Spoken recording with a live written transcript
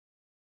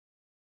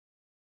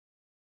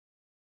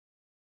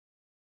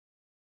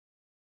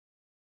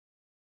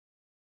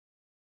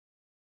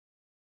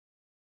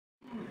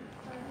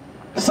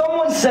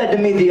Someone said to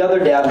me the other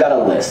day, I've got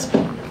a lisp.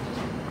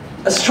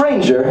 A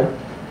stranger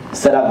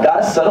said I've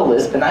got a subtle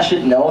lisp and I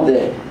should know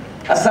that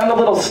I sound a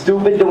little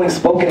stupid doing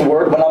spoken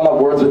word when all my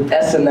words with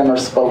S in them are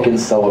spoken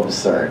so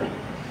absurd.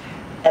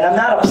 And I'm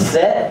not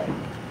upset,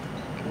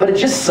 but it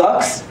just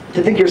sucks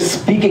to think you're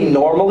speaking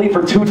normally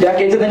for 2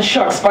 decades and then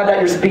shucks, find out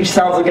your speech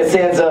sounds like a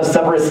Sansa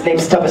Severus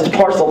Snape's toughest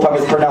parcel tongue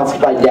is pronounced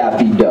by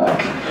Daffy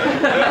Duck.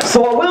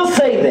 So I will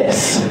say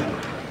this.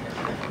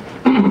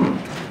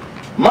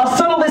 My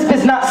subtle lisp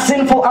is not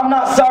sinful, I'm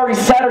not sorry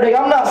Saturday,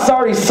 I'm not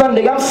sorry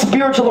Sunday, I'm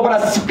spiritual when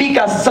I speak,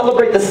 I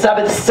celebrate the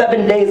Sabbath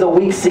 7 days a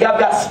week. See, I've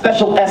got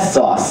special S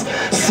sauce,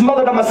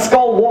 smothered on my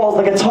skull walls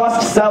like a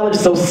tossed salad,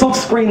 so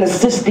silkscreen the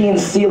Sistine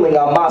ceiling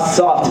on my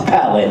soft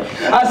palate.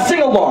 I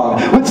sing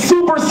along with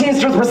super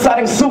seamsters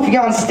reciting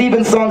Sufjan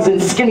Stevens songs in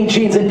skinny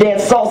jeans and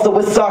dance salsa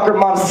with soccer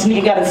moms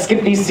sneaking out in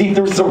skimpy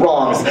see-through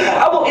sarongs.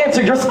 I will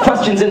answer your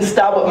questions in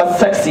style with my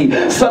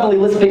sexy, subtly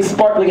lisping,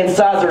 sparkling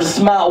incisor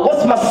smile.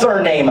 What's my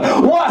surname?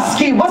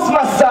 Watsky, what's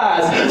my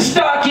size?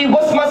 Stocky,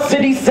 what's my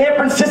city? San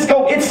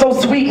Francisco, it's so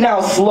sweet now,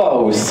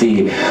 slow.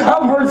 See,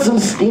 I've heard some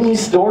steamy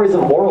stories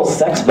of oral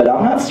sex, but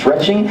I'm not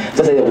stretching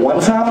to say that one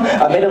time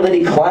I made a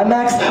lady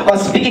climax by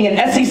speaking an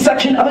essay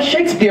section of a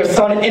Shakespeare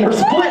sonnet in her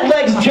split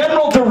legs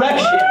general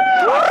direction.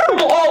 I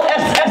scribble all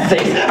S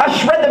essays, I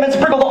shred them and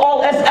sprinkle the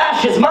all S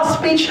ashes. My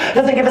speech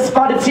doesn't give a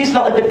spotted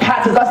seasonal if it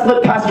passes. I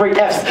slip past straight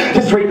F's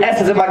to straight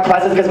S's in my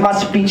classes because my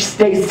speech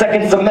stays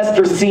second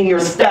semester senior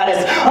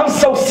status. I'm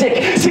so sick,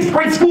 6th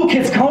grade school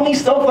kids call me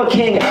Sofa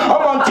King.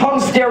 I'm on tongue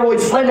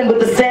steroids, slamming with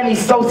the Sammy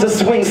Sosa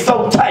swing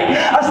so tight.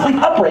 I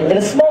sleep upright in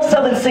a small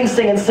cell and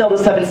sing and sail the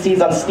 7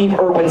 seas on Steve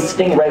Irwin's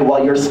Stingray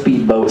while your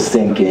speedboat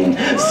sinking.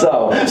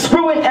 So,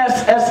 screw an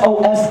S,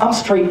 S-O-S, I'm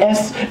straight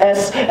S,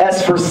 S,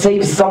 S for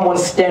save someone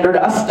standard.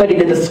 I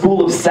studied at the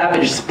School of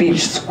Savage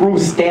Speech, screw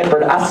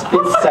Stanford. I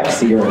spit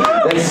sexier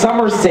than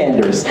Summer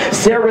Sanders,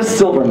 Sarah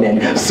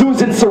Silverman,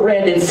 Susan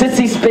Sarandon,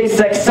 Sissy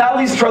SpaceX,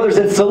 Sally Struthers,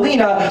 and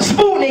Selena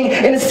spooning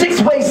in a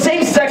 6-way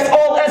same-sex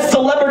all-S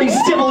celebrity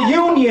civil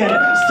union.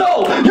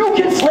 So, you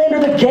can slander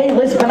the gay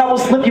lisp and I will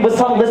slip you a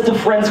subtle list of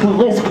friends who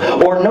lisp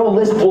or no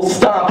lisp will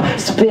stomp,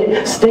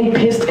 spit, stay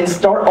pissed, and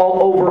start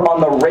all over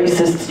on the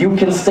racists. You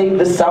can save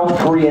the South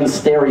Korean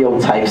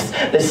stereotypes,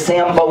 the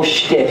Sambo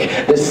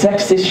shtick, the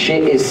sexist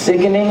shit is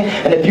sickening,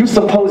 and if you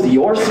suppose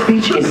your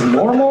speech is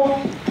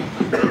normal,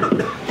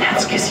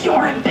 that's because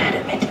your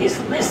impediment is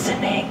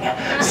listening.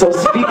 So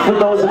speak for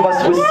those of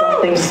us with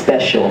something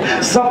special,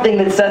 something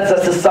that sets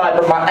us aside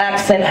from my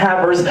accent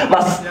havers,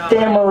 my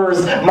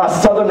stammerers, my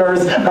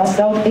southerners, my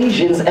South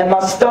Asians, and my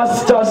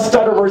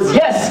stutterers.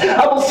 Yes,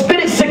 I will spit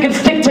it sick and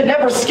stick to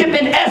never skip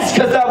an S,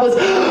 because I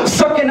was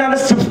sucking on a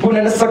soup spoon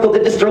and a suckle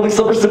that is sterling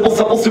silver, simple,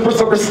 supple, super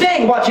soaker,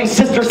 staying, watching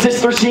sister,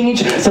 seeing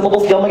each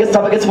syllable scale, make it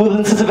stop, get smooth,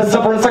 and Sisyphus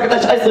suffer, and suck it,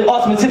 that's isolate,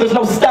 awesome, and see there's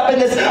no stopping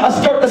this. I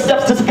start the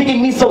steps to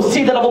speaking me, so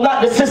see that I will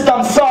not desist.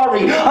 I'm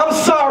sorry, I'm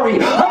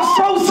sorry,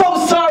 I'm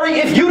so sorry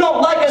if you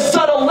don't like a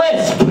subtle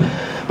lisp,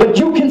 but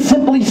you can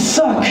simply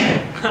suck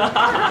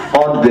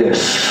on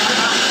this.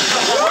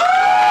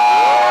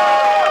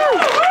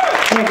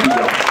 Thank you.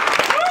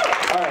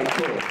 All right,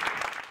 cool.